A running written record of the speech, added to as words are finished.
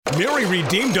Mary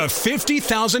redeemed a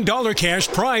 $50,000 cash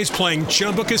prize playing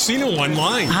Chumba Casino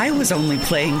online. I was only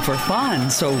playing for fun,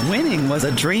 so winning was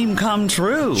a dream come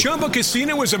true. Chumba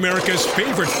Casino is America's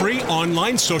favorite free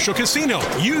online social casino.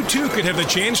 You too could have the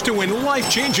chance to win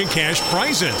life-changing cash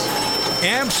prizes.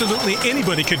 Absolutely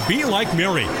anybody could be like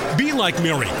Mary. Be like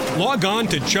Mary. Log on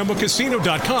to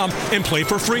ChumbaCasino.com and play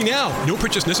for free now. No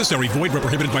purchase necessary. Void where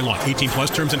prohibited by law. 18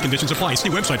 plus terms and conditions apply. See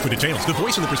website for details. The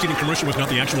voice in the preceding commercial was not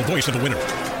the actual voice of the winner.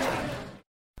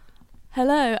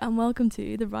 Hello and welcome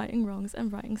to the Writing Wrongs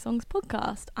and Writing Songs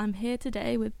podcast. I'm here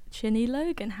today with Chinny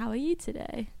Logan. How are you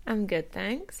today? I'm good,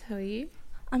 thanks. How are you?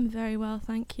 I'm very well,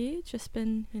 thank you. Just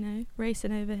been,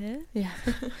 racing over here. Yeah.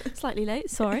 Slightly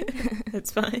late, sorry.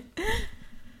 It's fine.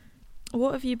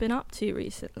 What have you been up to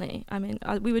recently? I mean,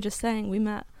 we were just saying we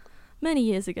met many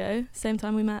years ago, same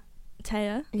time we met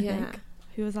Taya, I think,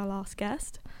 who was our last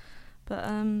guest. But,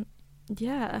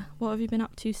 what have you been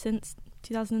up to since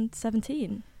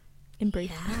 2017, in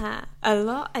brief? Yeah, a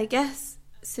lot, I guess.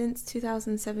 Since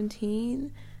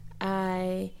 2017,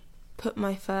 I put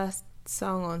my first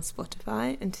song on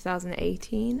Spotify in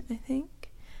 2018, I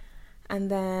think. And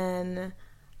then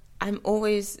I'm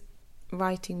always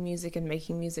writing music and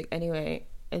making music anyway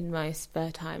in my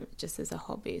spare time, just as a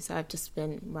hobby. So I've just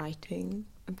been writing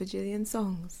a bajillion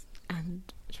songs and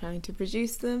trying to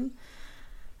produce them.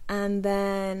 And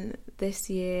then this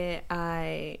year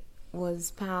I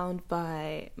was found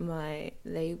by my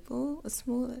label, a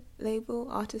small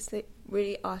label,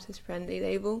 really artist-friendly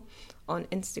label on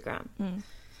Instagram.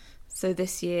 So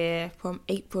this year, from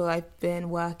April, I've been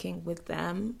working with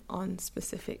them on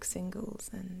specific singles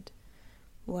and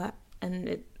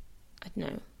working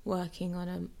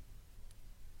on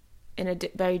in a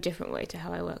very different way to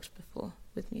how I worked before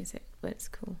with music, but it's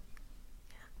cool.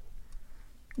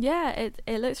 Yeah,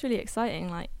 it looks really exciting.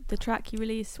 Like the track you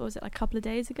released, what was it, like a couple of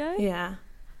days ago? Yeah.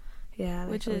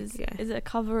 Which is it a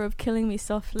cover of Killing Me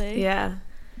Softly? Yeah.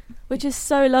 Which is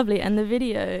so lovely, and the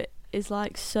video is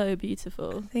like so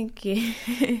beautiful. Thank you.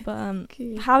 But Thank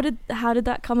you. how did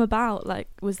that come about? Like,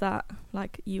 was that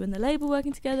like you and the label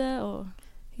working together, or?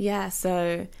 Yeah,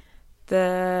 so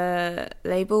the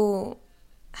label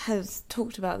has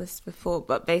talked about this before,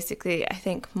 but basically I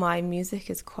think my music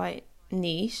is quite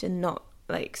niche and not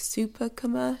like super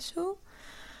commercial.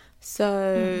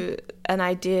 So an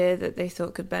idea that they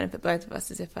thought could benefit both of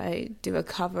us is if I do a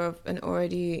cover of an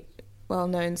already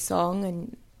well-known song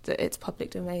and that it's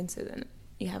public domain, so then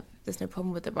there's no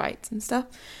problem with the rights and stuff,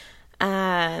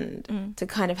 and to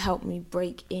kind of help me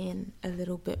break in a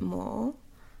little bit more,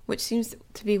 which seems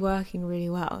to be working really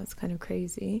well. It's kind of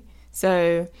crazy.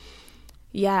 So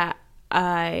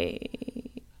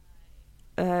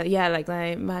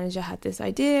my manager had this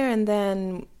idea, and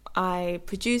then I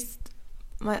produced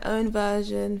my own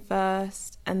version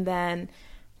first, and then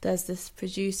there's this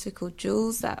producer called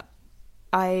Jules that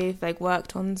I've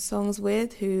worked on songs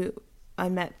with, who I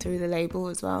met through the label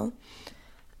as well.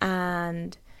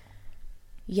 And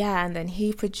then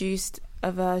he produced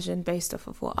a version based off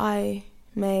of what I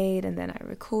made, and then I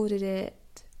recorded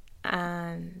it,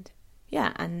 and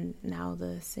now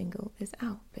the single is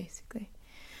out basically.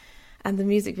 And the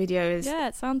music video is... Yeah,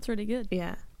 it sounds really good.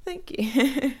 Yeah, thank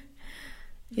you.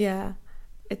 Yeah,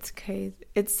 it's crazy.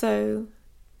 It's so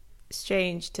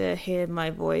strange to hear my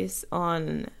voice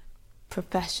on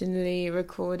professionally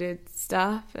recorded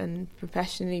stuff and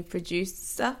professionally produced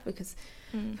stuff, because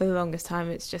for the longest time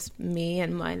it's just me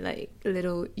and my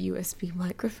little USB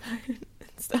microphone and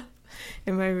stuff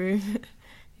in my room.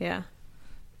 Yeah,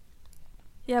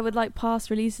 with past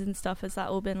releases and stuff, has that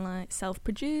all been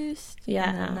self-produced? Yeah,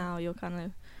 and then now you're kind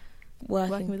of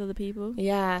working with other people?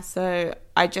 Yeah, so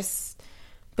I just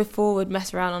before would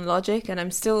mess around on Logic, and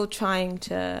I'm still trying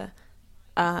to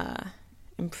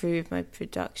improve my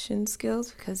production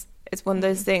skills, because it's one of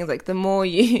those things, the more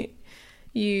you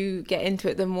get into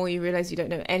it, the more you realize you don't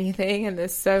know anything, and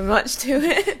there's so much to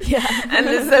it. Yeah. And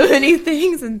there's so many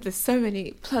things, and there's so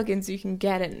many plugins you can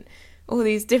get, and all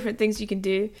these different things you can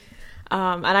do.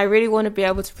 And I really want to be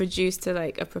able to produce to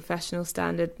a professional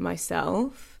standard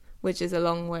myself, which is a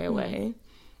long way away.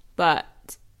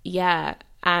 But yeah,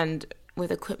 and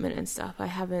with equipment and stuff, I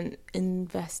haven't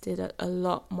invested a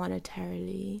lot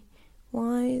monetarily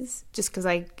wise, just because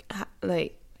I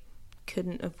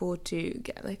couldn't afford to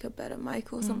get a better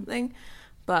mic or something.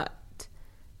 But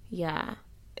yeah,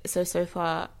 so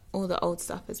far all the old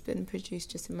stuff has been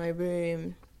produced just in my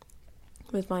room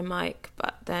with my mic.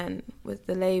 But then with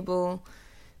the label,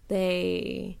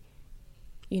 they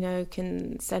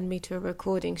can send me to a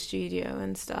recording studio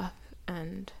and stuff,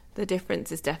 and the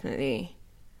difference is definitely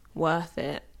worth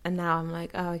it. And now I'm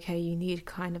oh, okay, you need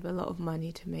kind of a lot of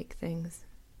money to make things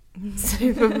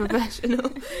super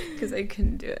professional because I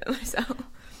couldn't do it myself.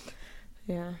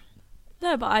 Yeah.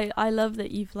 No, but I love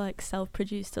that you've like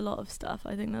self-produced a lot of stuff.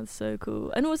 I think that's so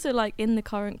cool. And also like in the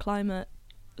current climate,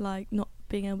 like not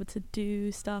being able to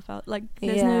do stuff out, like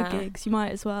there's no gigs, you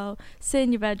might as well sit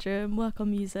in your bedroom, work on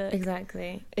music.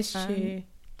 Exactly. It's true.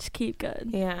 Just keep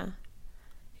going.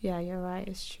 Yeah, you're right,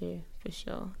 it's true, for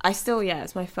sure. I still,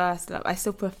 it's my first love. I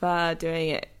still prefer doing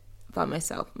it by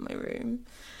myself in my room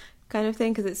kind of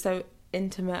thing, because it's so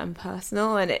intimate and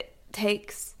personal, and it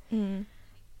takes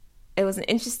it was an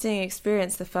interesting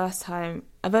experience the first time.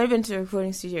 I've only been to a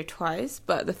recording studio twice,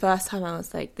 but the first time I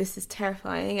was like, this is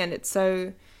terrifying, and it's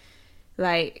so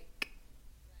like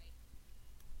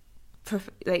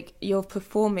you're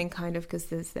performing kind of, because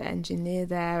there's the engineer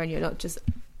there and you're not just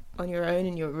on your own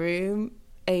in your room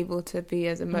able to be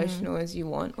as emotional as you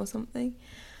want or something.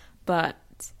 But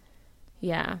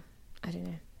yeah, I don't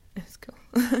know, it was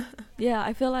cool. Yeah,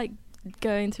 I feel like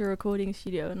going to a recording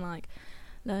studio and like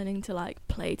learning to like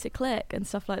play to click and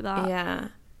stuff like that, yeah,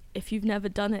 if you've never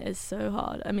done it, is so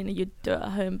hard. I mean, you do it at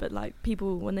home, but like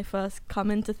people when they first come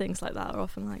into things like that are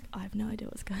often like, I have no idea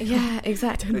what's going on. Yeah,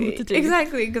 exactly. I don't know what to do.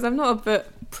 Exactly, because I'm not a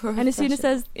bit professional. And as soon as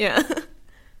there's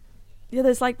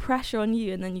there's like pressure on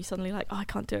you, and then you suddenly like, oh, I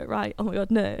can't do it right. Oh my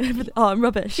god, no. Oh, I'm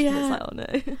rubbish. Yeah. And it's like, oh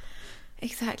no.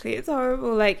 Exactly, it's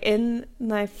horrible. Like in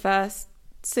my first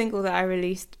single that I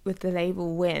released with the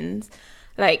label Wins,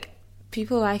 like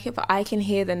people like it, but I can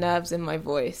hear the nerves in my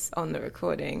voice on the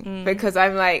recording because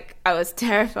I'm like, I was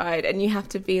terrified. And you have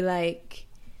to be like,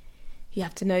 you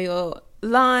have to know your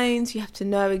lines, you have to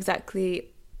know exactly,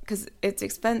 because it's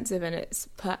expensive and it's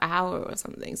per hour or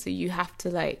something, so you have to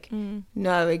like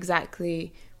know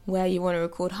exactly where you want to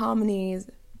record harmonies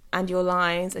and your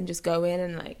lines, and just go in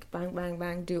and like bang bang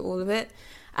bang do all of it.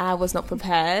 And I was not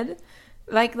prepared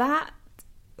like that.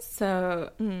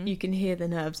 So you can hear the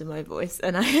nerves in my voice,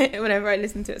 and whenever I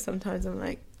listen to it, sometimes I'm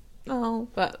like, oh,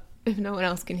 but if no one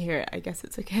else can hear it, I guess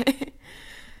it's okay.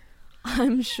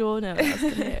 I'm sure no one else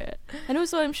can hear it. And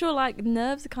also, I'm sure like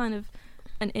nerves are kind of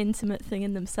an intimate thing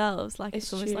in themselves. Like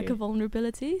it's almost like a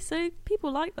vulnerability. So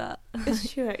people like that.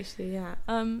 It's true, actually. Yeah.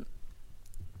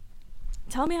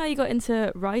 Tell me how you got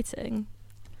into writing.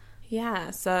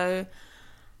 Yeah. So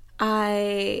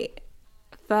I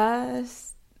first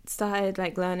started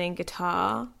like learning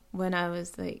guitar when I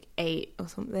was like 8 or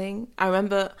something. I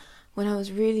remember when I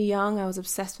was really young, I was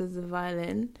obsessed with the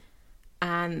violin,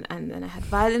 and then I had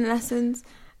violin lessons.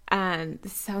 And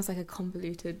this sounds like a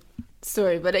convoluted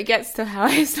story, but it gets to how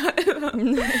I started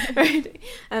writing.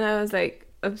 And I was like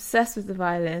obsessed with the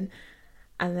violin,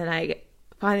 and then I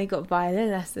finally got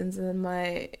violin lessons, and then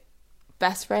my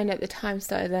best friend at the time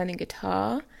started learning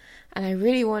guitar, and I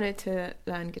really wanted to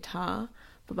learn guitar.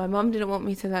 But my mum didn't want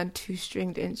me to learn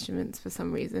 2-stringed instruments for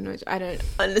some reason, which I don't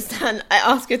understand. I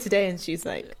asked her today and she's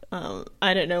like,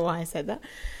 I don't know why I said that.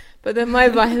 But then my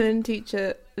violin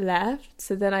teacher left,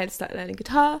 so then I started learning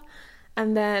guitar.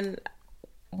 And then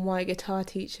my guitar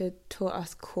teacher taught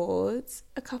us chords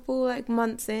a couple like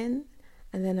months in.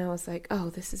 And then I was like,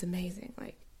 oh, this is amazing.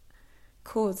 Like,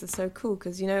 chords are so cool,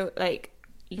 because, you know, like,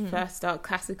 you first start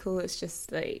classical, it's just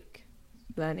like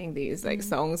learning these like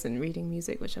songs and reading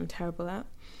music, which I'm terrible at.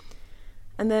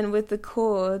 And then with the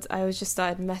chords, I was just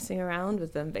started messing around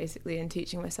with them basically, and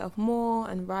teaching myself more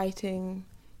and writing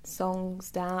songs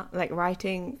down, like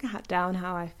writing down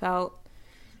how I felt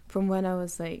from when I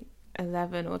was like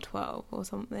 11 or 12 or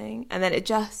something. And then it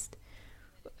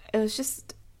was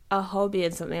just a hobby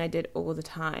and something I did all the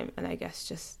time. And I guess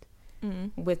just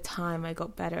with time I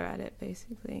got better at it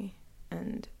basically,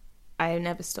 and I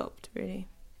never stopped really.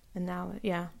 And now,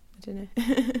 I don't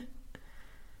know.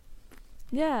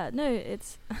 Yeah, no,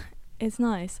 it's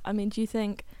nice. I mean, do you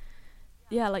think,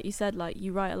 like you said, like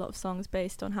you write a lot of songs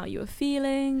based on how you were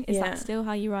feeling? Is that still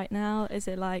how you write now? Is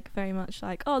it like very much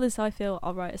like, oh, this is how I feel,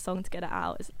 I'll write a song to get it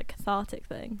out? Is it a cathartic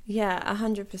thing? Yeah,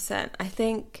 100%. I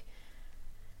think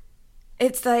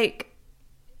it's like,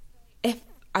 if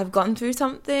I've gone through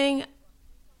something,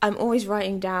 I'm always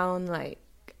writing down like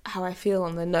how I feel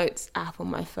on the notes app on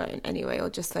my phone anyway,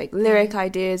 or just like lyric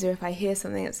ideas, or if I hear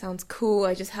something that sounds cool,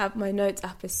 I just have my notes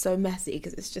app is so messy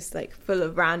because it's just like full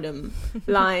of random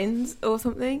lines or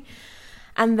something.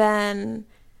 And then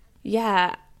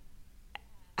I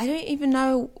don't even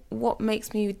know what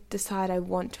makes me decide I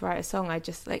want to write a song. I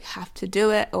just like have to do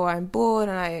it, or I'm bored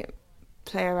and I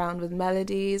play around with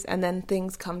melodies, and then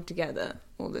things come together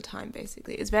all the time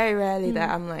basically. It's very rarely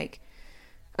that I'm like,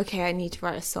 okay, I need to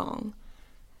write a song,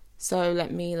 so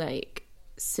let me like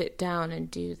sit down and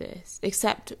do this.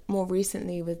 Except more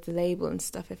recently with the label and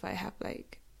stuff, if I have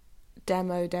like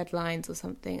demo deadlines or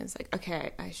something, it's like,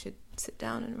 okay, I should sit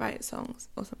down and write songs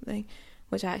or something,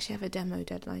 which I actually have a demo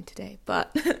deadline today.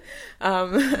 But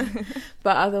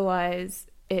but otherwise,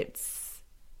 it's,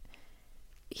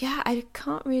 yeah, I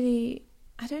can't really,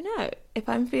 I don't know. If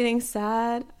I'm feeling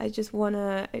sad, I just want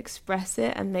to express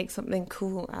it and make something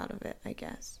cool out of it, I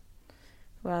guess.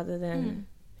 Rather than,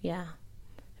 yeah.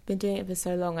 I've been doing it for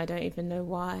so long, I don't even know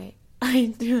why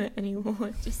I do it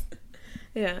anymore. Just,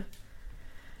 yeah.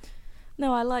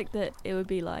 No, I like that it would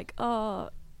be like, oh,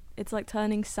 it's like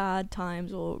turning sad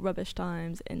times or rubbish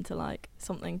times into like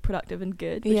something productive and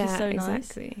good, which is so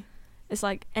exactly. nice. It's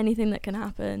like anything that can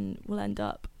happen will end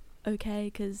up okay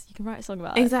because you can write a song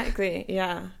about it. Exactly,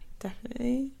 yeah,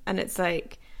 definitely. And it's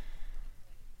like,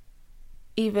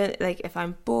 even like if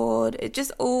I'm bored, it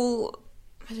just all,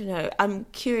 I don't know, I'm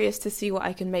curious to see what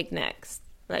I can make next,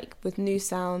 like with new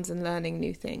sounds and learning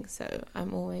new things. So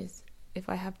I'm always, if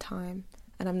I have time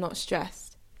and I'm not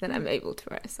stressed, then I'm able to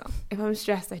write a song. If I'm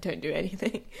stressed, I don't do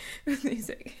anything with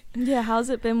music. Yeah,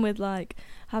 how's it been with like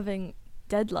having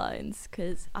deadlines?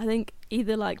 Because I think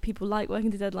either like people like working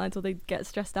to deadlines or they get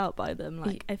stressed out by them.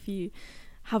 Like if you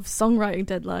have songwriting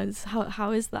deadlines,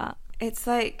 how is that? It's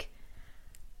like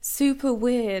super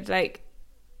weird. Like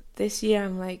this year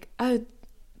I'm like, oh,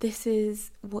 this is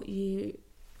what you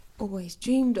always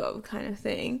dreamed of kind of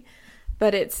thing.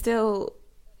 But it's still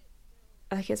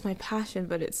like, it's my passion,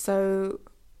 but it's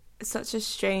such a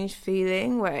strange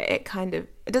feeling where it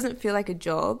doesn't feel like a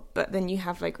job, but then you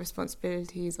have like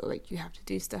responsibilities or like you have to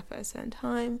do stuff at a certain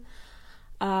time.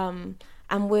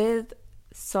 And with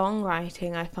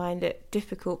songwriting, I find it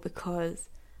difficult because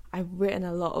I've written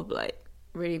a lot of like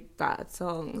really bad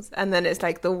songs, and then it's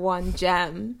like the one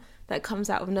gem that comes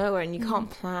out of nowhere, and you can't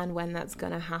plan when that's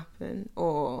gonna happen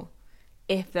or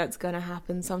if that's gonna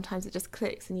happen. Sometimes it just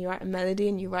clicks and you write a melody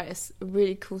and you write a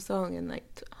really cool song in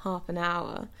like half an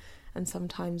hour, and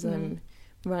sometimes I'm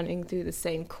running through the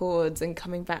same chords and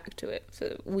coming back to it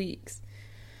for weeks.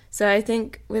 So I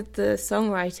think with the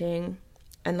songwriting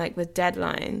and like with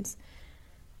deadlines,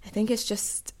 I think it's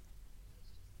just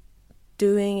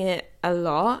doing it a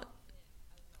lot,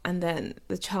 and then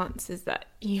the chances that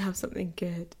you have something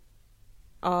good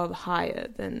are higher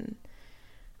than,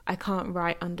 I can't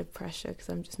write under pressure because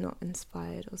I'm just not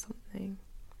inspired or something,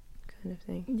 kind of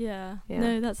thing. Yeah.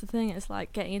 No, that's the thing. It's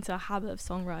like getting into a habit of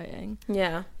songwriting.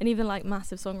 Yeah. And even like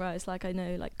massive songwriters, like I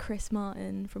know like Chris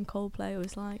Martin from Coldplay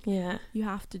was like, you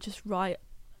have to just write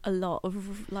a lot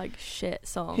of like shit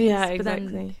songs. Yeah, but exactly.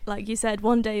 Then, like you said,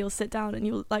 one day you'll sit down and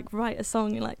you'll like write a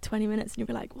song in like 20 minutes and you'll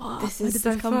be like, wow, this where is did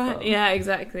so this come fun. from? Yeah,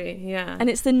 exactly. Yeah. And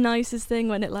it's the nicest thing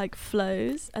when it like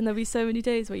flows, and there'll be so many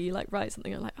days where you like write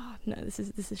something and you're like, oh no, this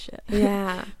is shit.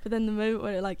 Yeah. But then the moment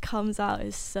when it like comes out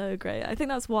is so great. I think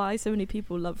that's why so many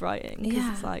people love writing, because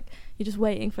it's like you're just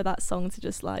waiting for that song to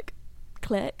just like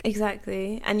click.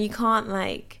 Exactly. And you can't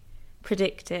like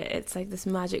predict it. It's like this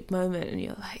magic moment and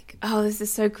you're like, oh, this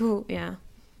is so cool. Yeah,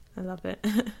 I love it.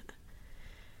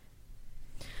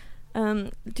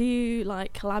 Do you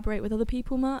like collaborate with other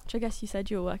people much? I guess you said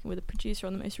you were working with a producer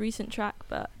on the most recent track,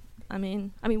 but I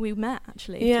mean we met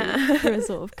actually through a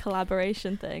sort of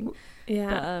collaboration thing.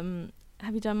 Yeah. But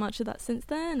have you done much of that since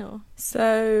then, or?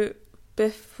 So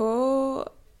before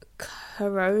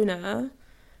Corona,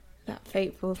 that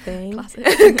fateful thing.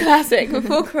 Classic.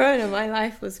 Before Corona, my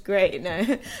life was great.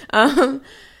 No.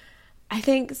 I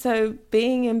think so.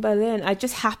 Being in Berlin, I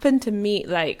just happened to meet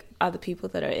like other people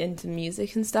that are into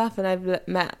music and stuff, and I've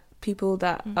met people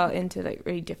that are into like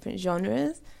really different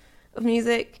genres of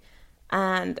music.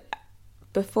 And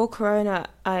before Corona,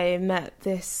 I met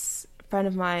this friend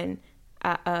of mine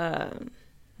at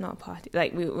not a party,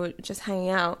 like we were just hanging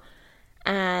out,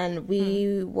 and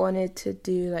we wanted to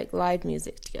do like live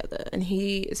music together. And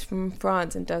he is from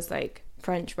France and does like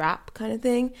French rap kind of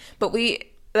thing, but we.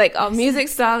 Like, our music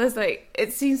style is, like,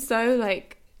 it seems so,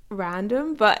 like,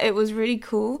 random, but it was really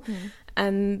cool.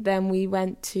 And then we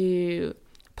went to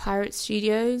Pirate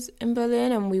Studios in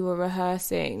Berlin, and we were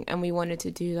rehearsing, and we wanted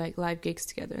to do, like, live gigs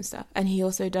together and stuff. And he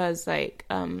also does, like,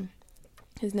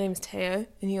 his name's Teo,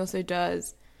 and he also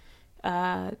does,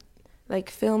 like,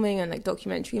 filming and, like,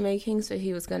 documentary making, so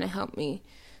he was going to help me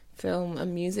film a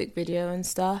music video and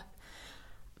stuff.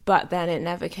 But then it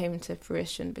never came to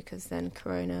fruition because then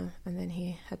Corona, and then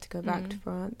he had to go back to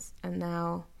France, and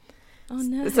now... Oh,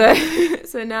 no.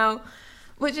 So now,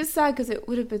 which is sad because it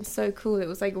would have been so cool. It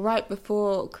was like right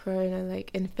before Corona,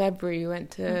 like in February, we went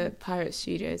to Pirate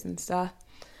Studios and stuff.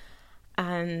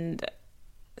 And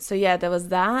so, yeah, there was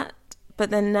that. But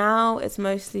then now it's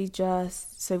mostly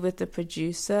just, so with the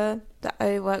producer that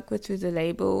I work with through the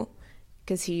label,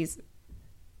 because he's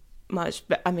much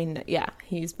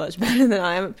he's much better than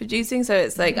I am at producing, so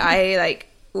it's like I like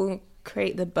will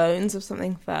create the bones of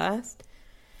something first,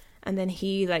 and then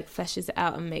he like fleshes it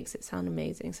out and makes it sound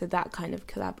amazing. So that kind of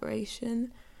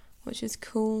collaboration, which is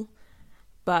cool.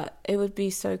 But it would be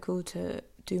so cool to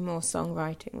do more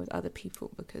songwriting with other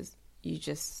people, because you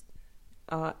just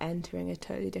are entering a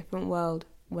totally different world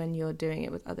when you're doing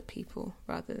it with other people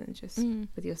rather than just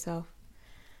with yourself.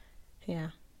 Yeah.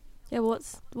 Yeah,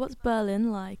 what's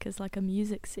Berlin like as like a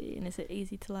music scene? Is it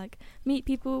easy to like meet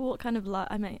people? What kind of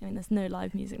I mean, there's no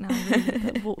live music now, really,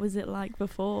 but what was it like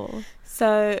before?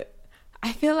 So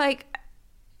I feel like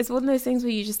it's one of those things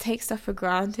where you just take stuff for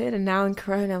granted, and now in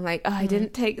Corona I'm like, I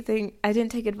didn't take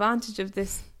advantage of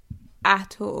this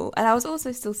at all. And I was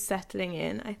also still settling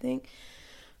in, I think.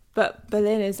 But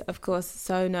Berlin is, of course,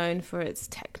 so known for its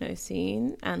techno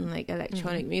scene and like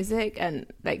electronic music, and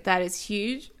like that is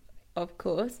huge, of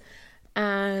course.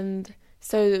 And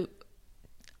so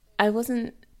I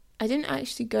didn't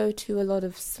actually go to a lot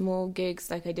of small gigs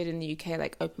like I did in the UK,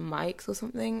 like open mics or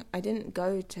something. I didn't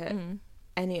go to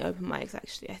any open mics,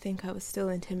 actually. I think I was still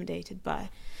intimidated by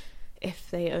if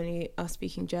they only are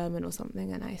speaking German or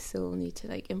something, and I still need to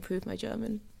like improve my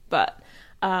German. But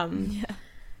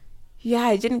yeah,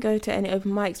 I didn't go to any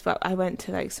open mics, but I went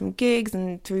to like some gigs,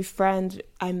 and through friends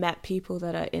I met people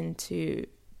that are into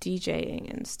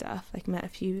DJing and stuff. Like met a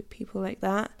few people like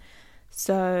that.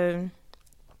 So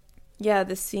yeah,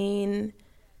 the scene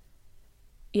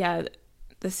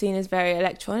is very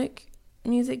electronic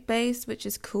music based, which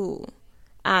is cool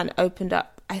and opened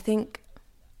up. I think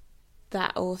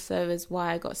that also is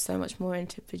why I got so much more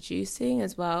into producing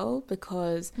as well,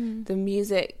 because the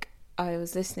music I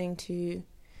was listening to,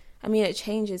 I mean, it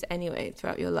changes anyway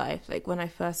throughout your life. Like when I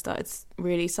first started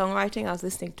really songwriting, I was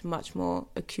listening to much more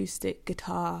acoustic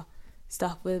guitar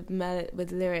stuff with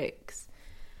lyrics.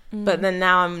 But then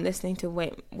now I'm listening to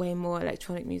way more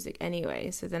electronic music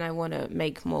anyway. So then I want to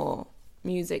make more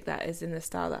music that is in the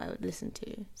style that I would listen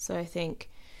to. So I think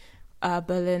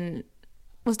Berlin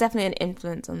was definitely an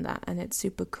influence on that, and it's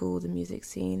super cool, the music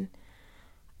scene.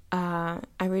 I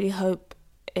really hope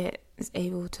it is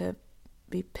able to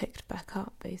be picked back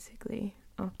up basically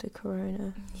after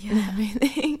Corona and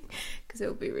everything, because it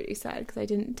will be really sad, because I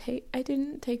didn't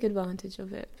take advantage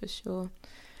of it for sure.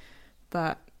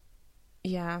 But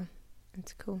yeah,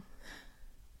 it's cool.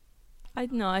 I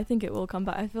think it will come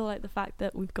back. I feel like the fact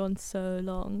that we've gone so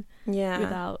long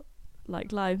without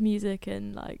like live music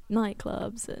and like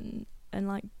nightclubs and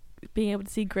like being able to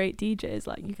see great DJs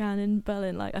like you can in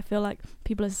Berlin, like I feel like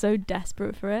people are so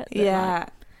desperate for it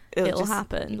that, like, it'll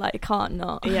happen. Like it can't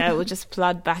not. Yeah, it will just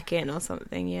flood back in or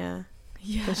something. Yeah,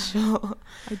 for sure.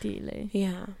 Ideally.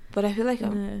 Yeah, but I feel like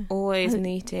I'm always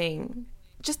meeting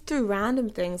just through random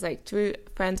things, like through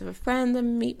friends of a friend,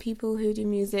 and meet people who do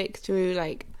music. Through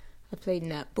like I played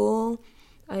netball.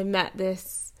 I met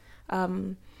this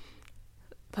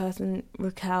person,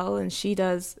 Raquel, and she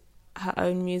does her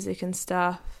own music and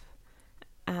stuff,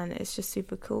 and it's just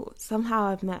super cool. Somehow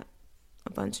I've met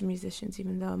a bunch of musicians,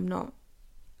 even though I'm not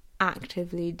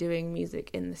actively doing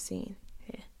music in the scene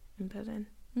here in Berlin.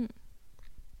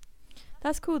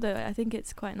 That's cool though. I think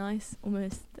it's quite nice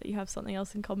almost that you have something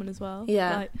else in common as well.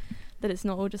 Yeah, like that it's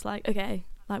not all just like, okay,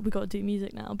 like we got to do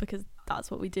music now because that's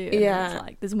what we do. And it's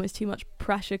like there's almost too much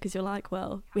pressure because you're like,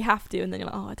 well, we have to, and then you're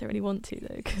like, oh, I don't really want to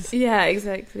though, because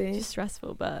exactly, it's just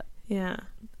stressful. But yeah,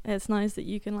 it's nice that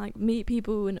you can like meet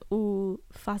people in all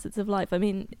facets of life. I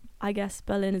mean, I guess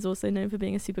Berlin is also known for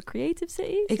being a super creative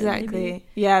city. So exactly.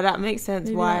 Yeah, that makes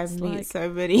sense why I meet so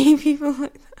many people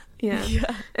like that.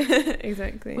 Yeah.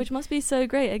 Exactly. Which must be so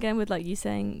great, again, with like you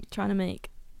saying trying to make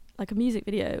like a music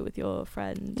video with your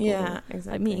friend. Yeah, or,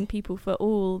 exactly. Like meeting people for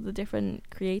all the different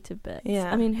creative bits.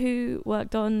 Yeah. I mean, who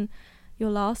worked on your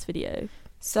last video?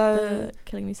 So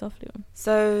Killing Me Softly one.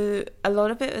 So a lot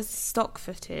of it was stock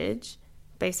footage,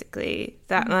 basically,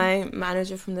 that my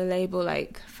manager from the label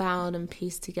like found and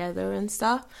pieced together and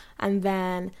stuff. And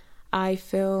then I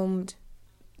filmed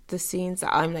the scenes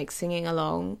that I'm like singing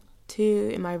along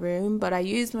to in my room, but I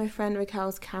used my friend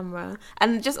Raquel's camera,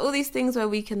 and just all these things where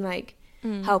we can like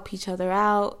help each other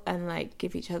out and like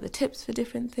give each other tips for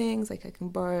different things. Like I can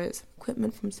borrow some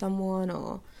equipment from someone,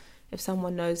 or if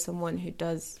someone knows someone who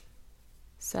does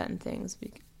certain things,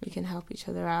 we can help each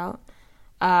other out.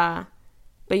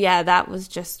 But yeah, that was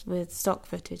just with stock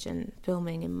footage and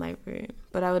filming in my room.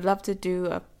 But I would love to do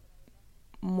a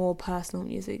more personal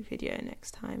music video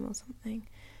next time or something.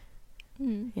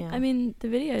 Yeah. I mean, the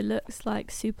video looks like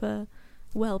super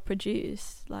well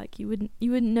produced. Like you wouldn't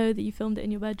know that you filmed it in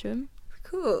your bedroom.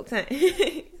 Cool.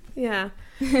 Yeah.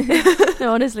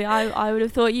 No, honestly, I would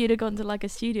have thought you'd have gone to like a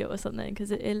studio or something,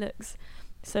 because it looks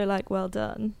so like well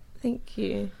done. Thank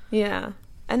you. Yeah.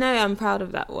 I know I'm proud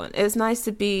of that one. It was nice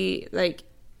to be like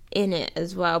in it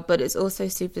as well, but it's also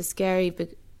super scary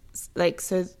because, like,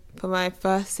 so for my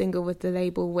first single with the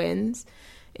label Wins,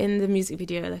 in the music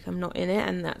video, like, I'm not in it,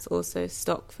 and that's also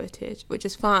stock footage, which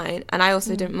is fine, and I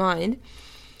also don't mind.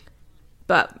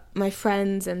 But my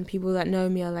friends and people that know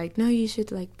me are like, no, you should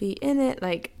like be in it,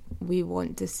 like, we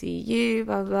want to see you,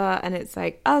 blah blah. And it's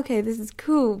like, okay, this is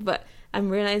cool, but I'm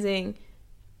realizing,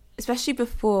 especially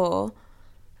before,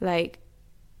 like,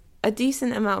 a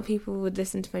decent amount of people would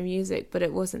listen to my music, but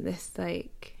it wasn't this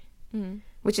like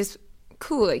which is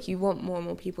cool, like, you want more and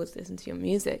more people to listen to your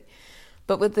music.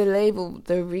 But with the label,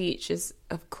 the reach is,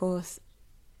 of course,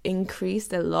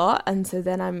 increased a lot. And so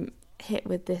then I'm hit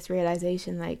with this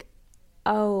realization, like,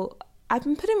 oh, I've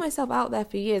been putting myself out there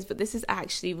for years, but this is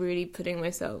actually really putting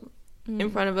myself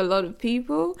in front of a lot of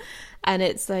people. And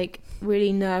it's, like,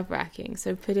 really nerve-wracking.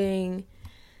 So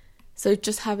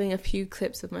just having a few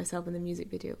clips of myself in the music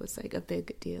video was, like, a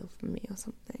big deal for me or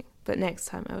something. But next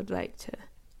time I would like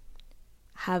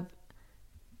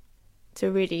to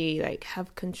really, like,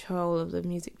 have control of the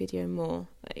music video more,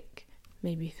 like,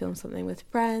 maybe film something with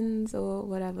friends or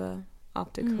whatever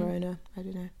after Corona. I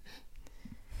don't know.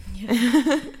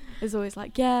 Yeah. It's always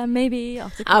like, yeah, maybe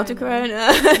after Corona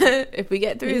if we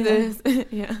get through this.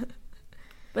 Yeah.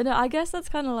 But no, I guess that's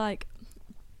kind of like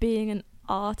being an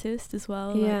artist as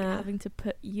well, like having to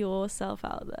put yourself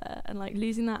out there, and like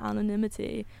losing that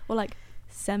anonymity, or like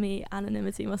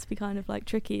semi-anonymity, must be kind of like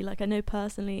tricky. Like, I know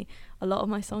personally a lot of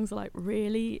my songs are like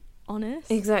really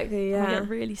honest. Exactly, yeah. And I get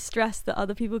really stressed that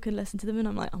other people can listen to them, and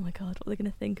I'm like, oh my god, what are they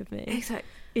going to think of me? Exactly,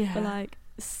 yeah. But like,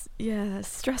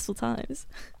 stressful times.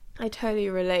 I totally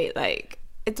relate. Like,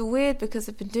 it's weird because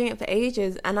I've been doing it for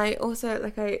ages, and I also,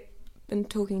 like, I've been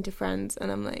talking to friends, and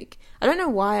I'm like, I don't know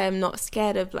why I'm not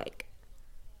scared of, like,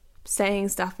 saying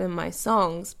stuff in my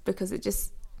songs, because it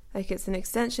just, like, it's an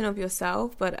extension of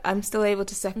yourself, but I'm still able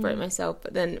to separate myself,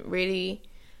 but then really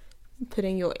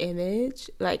putting your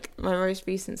image, like, my most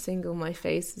recent single, My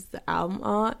Face, is the album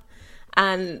art,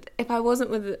 and if I wasn't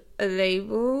with a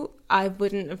label, I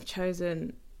wouldn't have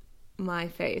chosen My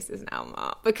Face as an album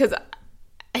art, because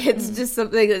it's just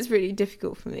something that's really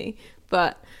difficult for me.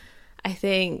 But I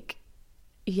think,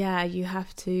 yeah, you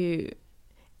have to,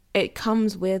 it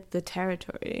comes with the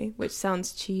territory, which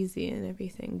sounds cheesy and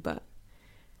everything,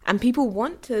 and people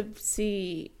want to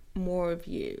see more of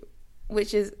you,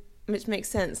 which makes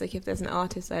sense. Like, if there's an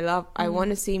artist I love, I want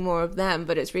to see more of them,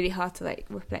 but it's really hard to, like,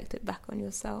 reflect it back on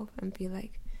yourself and be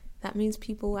like, that means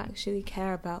people actually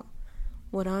care about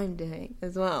what I'm doing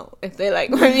as well, if they like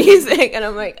my music. And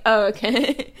I'm like, oh,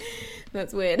 okay.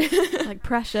 That's weird. Like,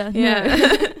 pressure. Yeah.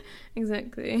 No.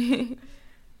 Exactly.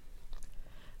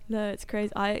 No, it's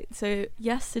crazy. So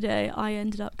yesterday I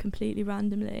ended up completely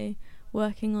randomly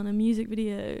working on a music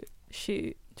video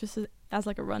shoot, just as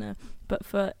like a runner, but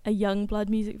for a Youngblood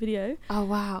music video. Oh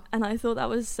wow. And I thought that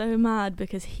was so mad,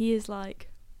 because he is like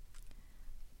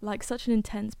such an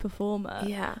intense performer.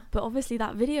 Yeah. But obviously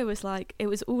that video was like, it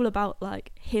was all about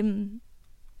like him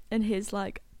and his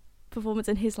like performance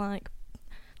and his like,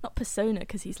 not persona,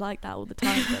 because he's like that all the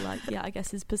time, but like, yeah, I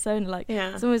guess his persona, like,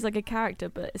 it's always like a character,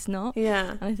 but it's not.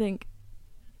 Yeah. And I think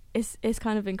it's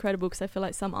kind of incredible, because I feel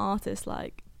like some artists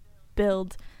like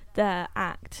build their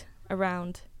act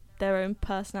around their own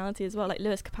personality as well. Like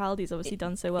Lewis Capaldi's obviously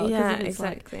done so well. Yeah, it's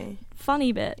exactly. Like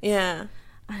funny bits. Yeah.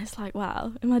 And it's like,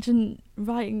 wow, imagine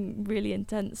writing really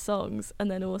intense songs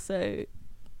and then also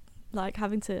like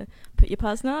having to put your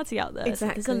personality out there.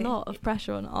 Exactly. So there's a lot of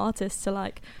pressure on artists to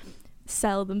like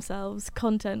sell themselves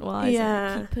content wise,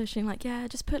 and keep pushing, like,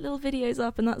 just put little videos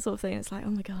up and that sort of thing. It's like, oh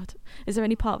my god, is there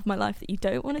any part of my life that you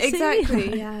don't want to see?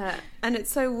 Exactly. Yeah. And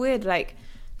it's so weird, like,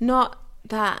 not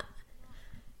that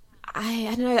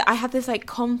I don't know, I have this like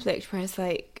conflict where it's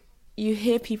like, you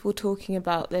hear people talking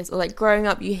about this, or like growing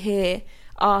up you hear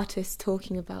artists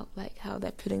talking about like how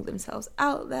they're putting themselves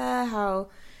out there, how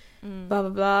blah blah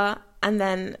blah, and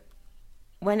then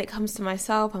when it comes to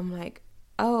myself, I'm like,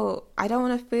 oh, I don't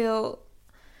want to feel,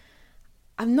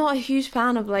 I'm not a huge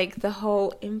fan of like the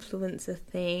whole influencer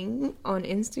thing on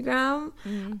Instagram,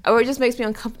 or it just makes me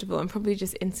uncomfortable. I'm probably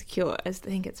just insecure. I just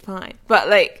think it's fine, but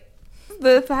like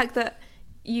the fact that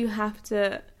you have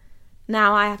to,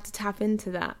 now I have to tap into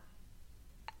that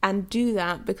and do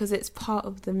that because it's part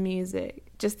of the music,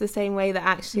 just the same way that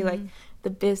actually like the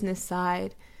business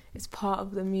side is part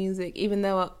of the music. Even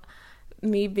though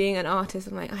me being an artist,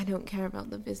 I'm like, I don't care about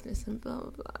the business and blah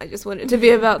blah blah, I just want it to be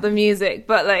about the music.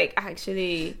 But like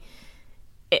actually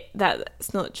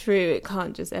that's not true. It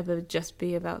can't just ever just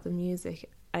be about the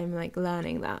music. I'm like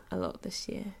learning that a lot this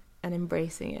year and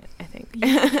embracing it, I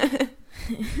think.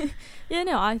 Yeah,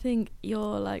 no, I think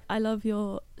you're like, I love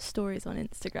your stories on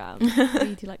Instagram where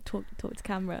you do like talk to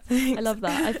camera. Thanks. I love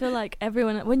that. I feel like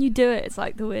everyone, when you do it, it's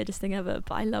like the weirdest thing ever,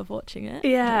 but I love watching it.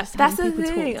 Yeah, Just that's the having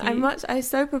people thing. talk to you. I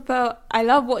so prefer, I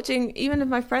love watching, even if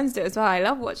my friends do it as well, I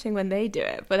love watching when they do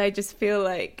it, but I just feel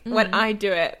like when I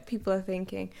do it, people are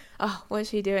thinking, oh, what's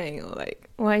she doing? Or like,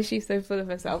 why is she so full of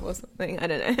herself or something? I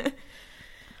don't know.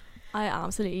 I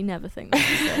absolutely never think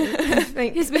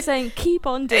that. He's been saying, keep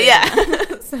on doing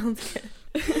it. Sounds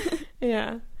good.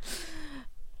 Yeah.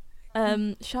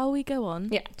 Shall we go on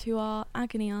Yeah. to our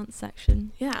agony aunt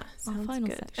section? Yeah, Our sounds final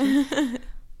good. section.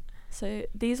 So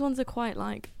these ones are quite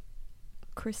like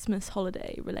Christmas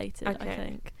holiday related, I Okay.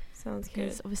 think. Sounds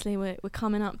Because good. obviously we're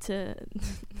coming up to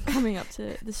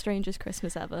the strangest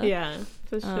Christmas ever. Yeah,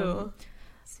 for sure.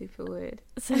 Super weird.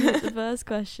 So the first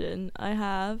question I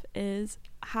have is,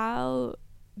 how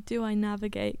do I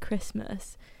navigate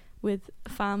Christmas with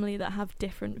family that have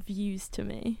different views to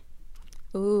me?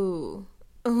 Ooh.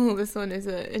 Oh, this one is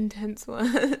an intense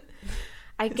one.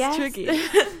 I guess. Tricky.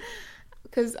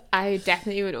 Because I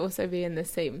definitely would also be in the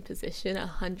same position,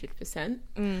 100%.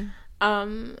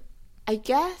 I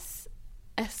guess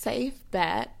a safe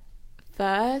bet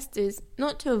first is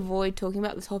not to avoid talking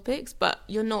about the topics, but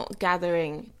you're not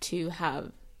gathering to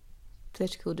have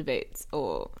political debates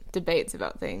or debates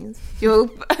about things.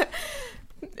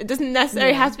 It doesn't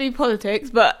necessarily have to be politics,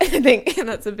 but I think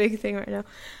that's a big thing right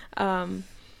now.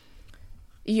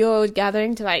 You're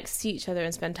gathering to like see each other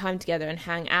and spend time together and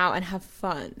hang out and have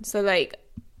fun. So like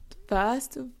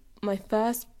my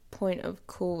first point of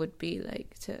call would be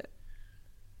like to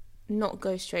not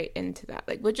go straight into that.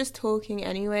 Like, we're just talking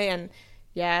anyway, and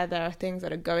yeah, there are things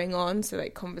that are going on, so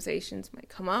like conversations might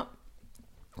come up,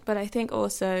 but I think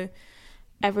also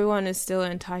everyone is still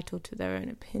entitled to their own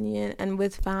opinion. And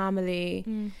with family,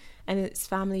 and it's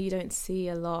family you don't see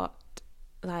a lot,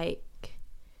 like,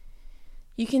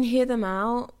 you can hear them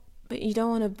out, but you don't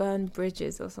want to burn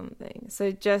bridges or something.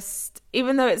 So just,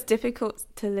 even though it's difficult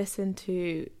to listen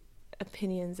to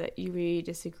opinions that you really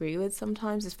disagree with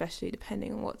sometimes, especially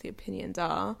depending on what the opinions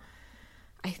are,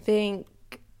 I think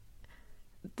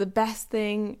the best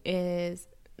thing is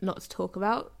not to talk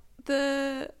about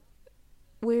the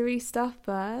weary stuff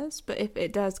first. But if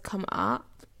it does come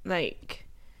up, like,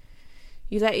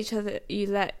 you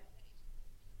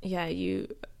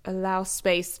allow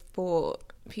space for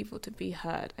people to be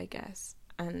heard, I guess,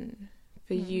 and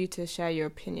for you to share your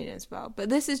opinion as well. But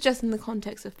this is just in the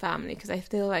context of family, because I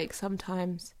feel like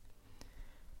sometimes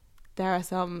there are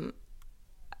some,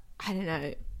 I don't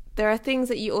know, there are things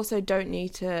that you also don't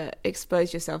need to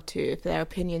expose yourself to if there are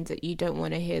opinions that you don't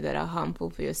want to hear that are harmful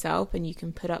for yourself, and you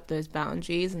can put up those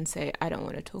boundaries and say, I don't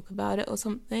want to talk about it or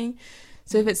something.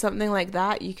 So if it's something like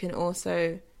that, you can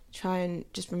also try and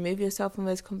just remove yourself from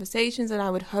those conversations, and I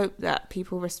would hope that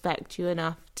people respect you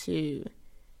enough to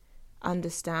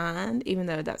understand, even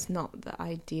though that's not the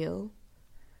ideal.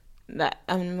 Not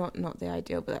the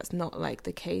ideal, but that's not like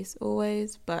the case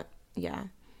always. But yeah,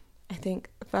 I think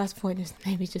the first point is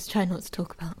maybe just try not to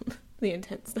talk about the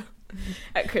intense stuff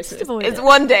at Christmas. It's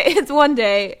one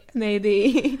day,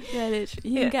 maybe. Yeah, literally.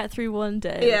 You can get through one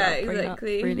day. Yeah, without bringing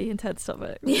exactly. up really intense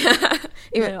topics. Yeah.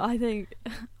 I think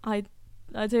I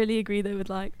totally agree though with,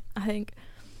 like, I think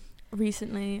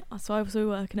recently, so I also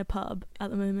work in a pub at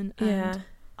the moment, and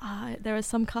there are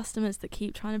some customers that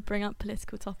keep trying to bring up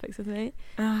political topics with me,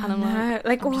 and I'm like,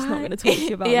 I'm just not going to talk to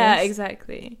you about this. Yeah,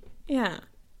 exactly. Yeah.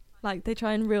 Like, they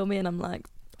try and reel me in, I'm like,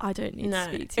 I don't need to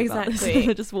speak to you about this. Exactly.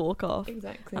 I just walk off.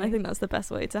 Exactly. And I think that's the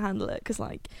best way to handle it, because,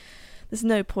 like, there's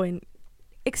no point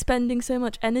expending so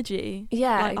much energy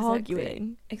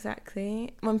arguing.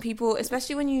 Exactly. When people,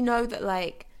 especially when you know that,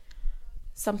 like,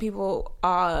 some people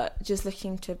are just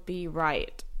looking to be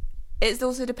right. It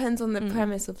also depends on the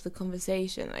premise of the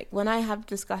conversation. Like, when I have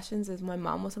discussions with my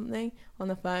mum or something on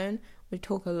the phone, we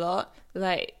talk a lot.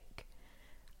 Like,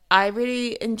 I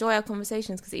really enjoy our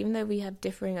conversations, because even though we have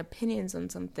differing opinions on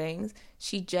some things,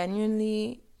 she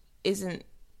genuinely isn't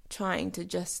trying to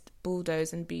just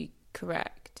bulldoze and be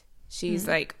correct. She's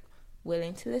like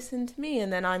willing to listen to me,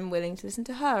 and then I'm willing to listen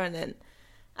to her,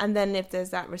 and then if there's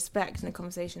that respect in a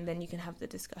conversation, then you can have the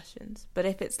discussions. But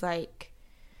if it's like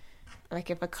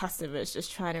if a customer is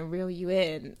just trying to reel you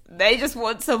in, they just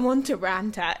want someone to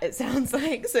rant at, it sounds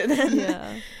like. So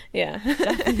then, yeah,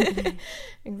 definitely.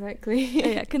 Exactly.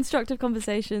 Yeah, constructive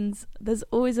conversations. There's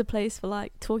always a place for,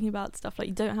 like, talking about stuff. Like,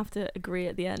 you don't have to agree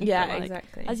at the end. Yeah, but, like,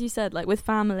 exactly. As you said, like, with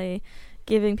family,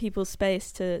 giving people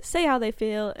space to say how they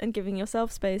feel, and giving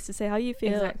yourself space to say how you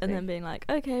feel, Exactly. and then being like,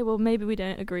 okay, well, maybe we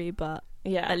don't agree, but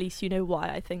Yeah, at least you know why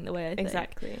I think the way I think.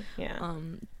 exactly. Yeah.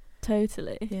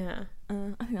 Totally. Yeah.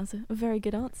 I think that's a very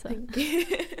good answer. Thank you.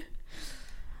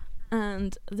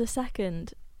 And the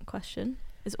second question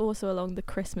is also along the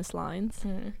Christmas lines.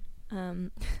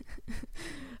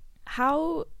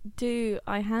 How do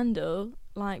I handle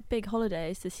like big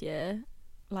holidays this year,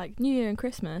 like New Year and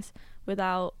Christmas,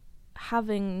 without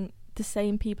having the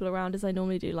same people around as I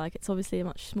normally do? Like, it's obviously a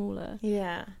much smaller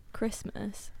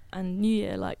Christmas and New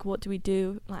Year. Like, what do we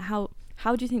do? Like, how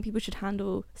do you think people should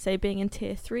handle, say, being in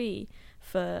tier 3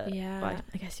 for, like,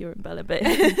 I guess you're in Berlin, but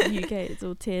in the UK it's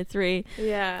all tier 3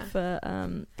 for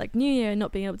like New Year and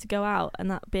not being able to go out, and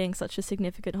that being such a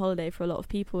significant holiday for a lot of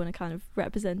people and a kind of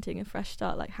representing a fresh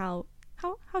start. Like, how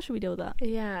should we deal with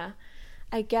that?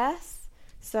 I guess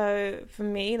so. For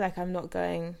me, like, I'm not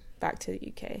going back to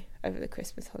the UK over the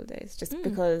Christmas holidays just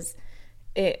because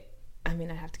I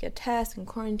have to get a test and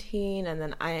quarantine, and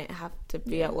then I have to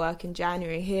be at work in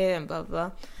January here and blah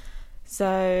blah.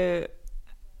 So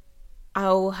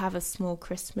I'll have a small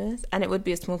Christmas, and it would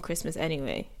be a small Christmas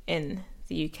anyway in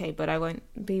the UK, but I won't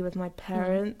be with my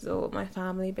parents or my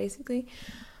family basically.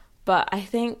 But I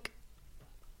think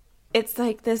it's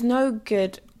like there's no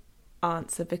good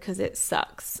answer because it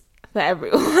sucks for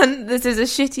everyone. This is a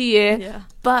shitty year,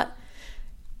 but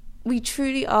we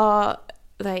truly are,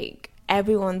 like,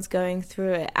 everyone's going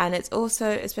through it. And it's also,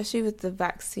 especially with the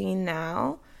vaccine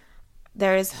now,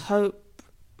 there is hope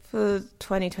for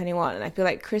 2021. And I feel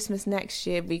like Christmas next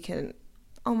year, we can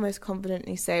almost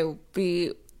confidently say will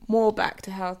be more back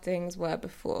to how things were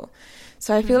before.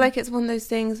 So I feel like it's one of those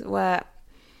things where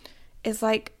it's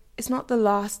like, it's not the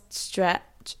last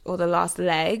stretch or the last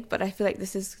leg, but I feel like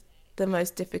this is the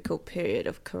most difficult period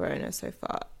of Corona so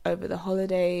far over the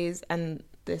holidays and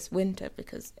this winter,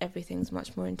 because everything's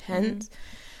much more intense.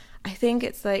 I think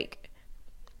it's like,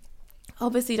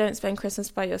 obviously don't spend Christmas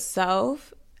by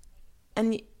yourself,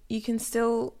 and you can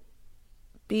still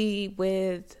be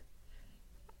with,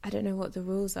 I don't know what the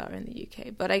rules are in the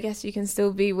UK, but I guess you can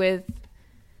still be with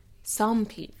some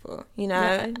people, you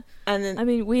know. And then, I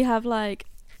mean, we have like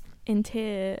in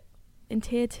tier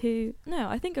 2, no,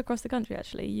 I think across the country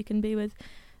actually, you can be with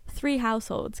 3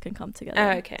 households can come together.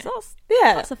 Oh, okay. So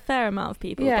that's a fair amount of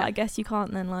people. But I guess you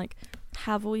can't then like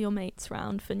have all your mates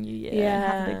round for New Year and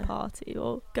have a big party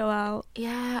or go out.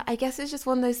 Yeah, I guess it's just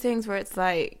one of those things where it's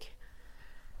like,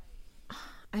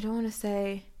 I don't want to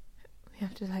say we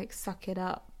have to like suck it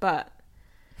up, but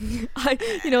I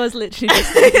was literally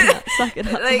just thinking that, suck it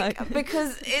up, like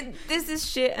because this is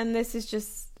shit and this is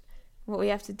just what we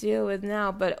have to deal with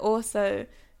now, but also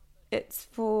it's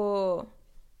for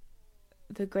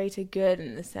the greater good,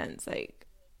 in the sense, like,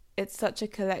 it's such a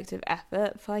collective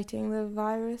effort fighting the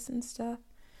virus and stuff.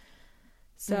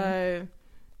 So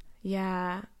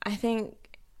I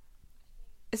think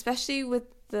especially with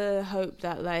the hope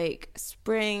that like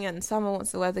spring and summer,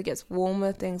 once the weather gets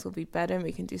warmer, things will be better and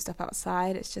we can do stuff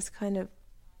outside, it's just kind of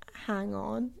hang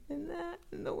on in there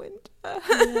in the winter.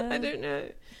 I don't know.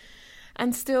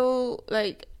 And still,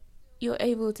 like, you're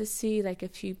able to see, like, a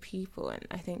few people and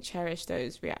I think cherish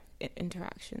those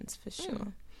interactions for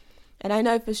sure. And I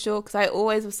know for sure, because I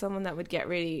always was someone that would get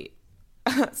really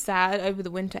sad over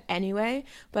the winter anyway,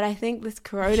 but I think this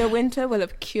Corona winter will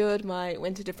have cured my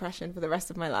winter depression for the rest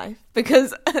of my life,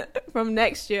 because from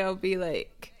next year I'll be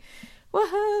like,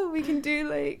 woohoo, we can do,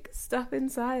 like, stuff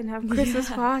inside and have Christmas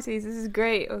parties. This is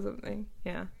great, or something.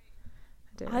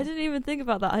 I didn't even think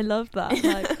about that. I love that.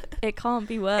 Like, it can't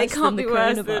be worse. It can't than be the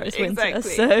worse coronavirus than, winter.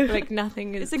 exactly. So like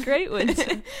nothing is. It's a great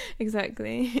winter.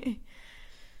 Exactly.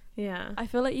 Yeah. I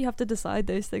feel like you have to decide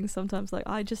those things sometimes. Like,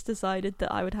 I just decided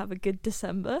that I would have a good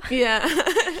December. Yeah.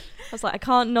 I was like,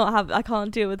 I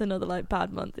can't deal with another like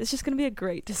bad month. It's just gonna be a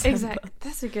great December. Exactly.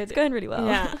 That's a good. It's going really well.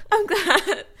 Yeah. I'm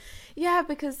glad. Yeah,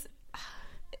 because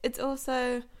it's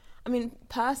also, I mean,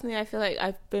 personally, I feel like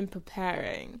I've been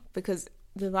preparing because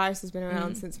the virus has been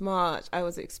around since March. I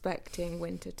was expecting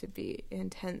winter to be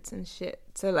intense and shit.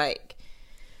 So, like,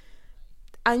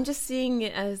 I'm just seeing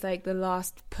it as, like, the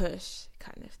last push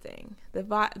kind of thing. The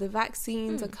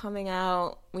vaccines are coming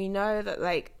out. We know that,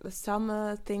 like, the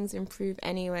summer things improve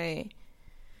anyway.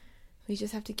 We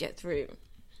just have to get through.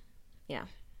 Yeah,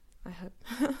 I hope.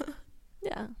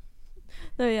 Yeah.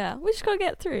 So, yeah, we just got to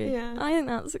get through. Yeah. I think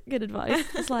that's good advice.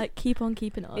 It's like, keep on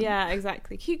keeping on. Yeah,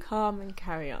 exactly. Keep calm and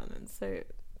carry on. And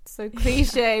so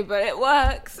cliche, but it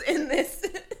works in this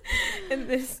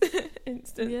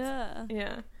instance. Yeah.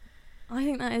 Yeah. I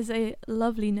think that is a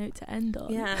lovely note to end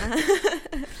on.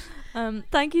 Yeah.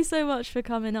 Thank you so much for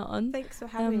coming on. Thanks for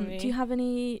having me. Do you have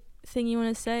anything you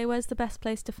want to say? Where's the best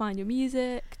place to find your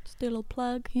music? Just do a little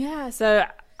plug. Yeah, so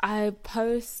I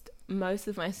post most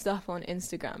of my stuff on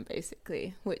Instagram,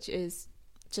 basically, which is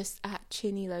just at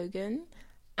Chinny Logan.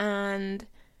 And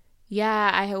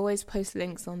yeah, I always post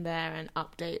links on there and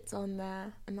updates on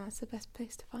there, and that's the best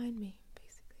place to find me,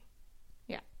 basically.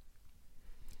 Yeah.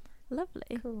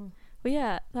 Lovely. Cool. Well,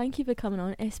 yeah, thank you for coming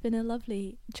on. It's been a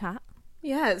lovely chat.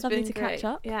 Yeah, it's lovely been to great. catch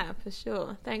up. Yeah, for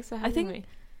sure. Thanks for having me.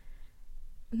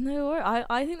 No worries.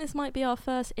 I think this might be our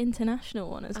first international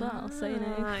one as well. So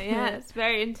yeah, it's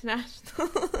very international.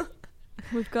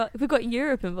 we've got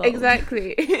Europe involved.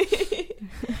 Exactly.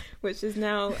 Which is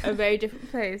now a very different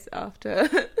place after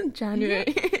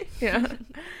January. Yeah.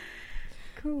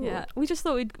 Cool. Yeah, we just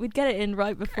thought we'd get it in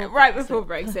right before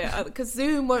Brexit, because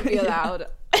Zoom won't be allowed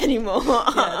anymore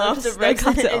after Brexit.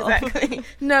 Cut it exactly.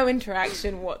 No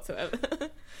interaction whatsoever.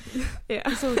 Yeah.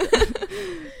 It's all good.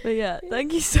 But yeah,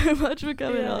 thank you so much for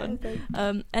coming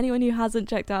on. Anyone who hasn't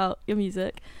checked out your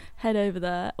music, head over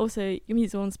there. Also, your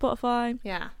music on Spotify.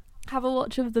 Yeah. Have a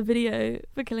watch of the video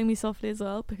for Killing Me Softly as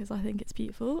well, because I think it's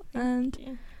beautiful.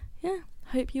 And yeah,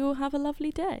 hope you all have a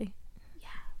lovely day. Yeah.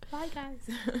 Bye, guys.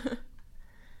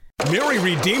 Mary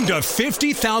redeemed a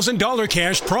 $50,000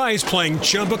 cash prize playing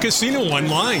Chumba Casino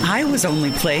online. I was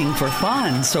only playing for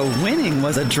fun, so winning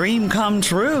was a dream come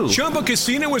true. Chumba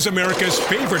Casino is America's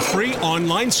favorite free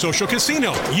online social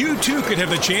casino. You too could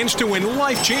have the chance to win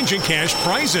life-changing cash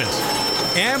prizes.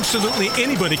 Absolutely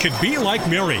anybody could be like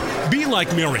Mary. Be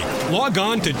like Mary. Log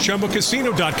on to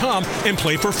ChumbaCasino.com and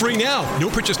play for free now. No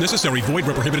purchase necessary. Void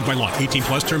where prohibited by law. 18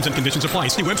 plus terms and conditions apply.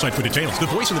 See website for details. The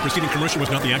voice in the preceding commercial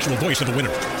was not the actual voice of the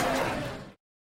winner.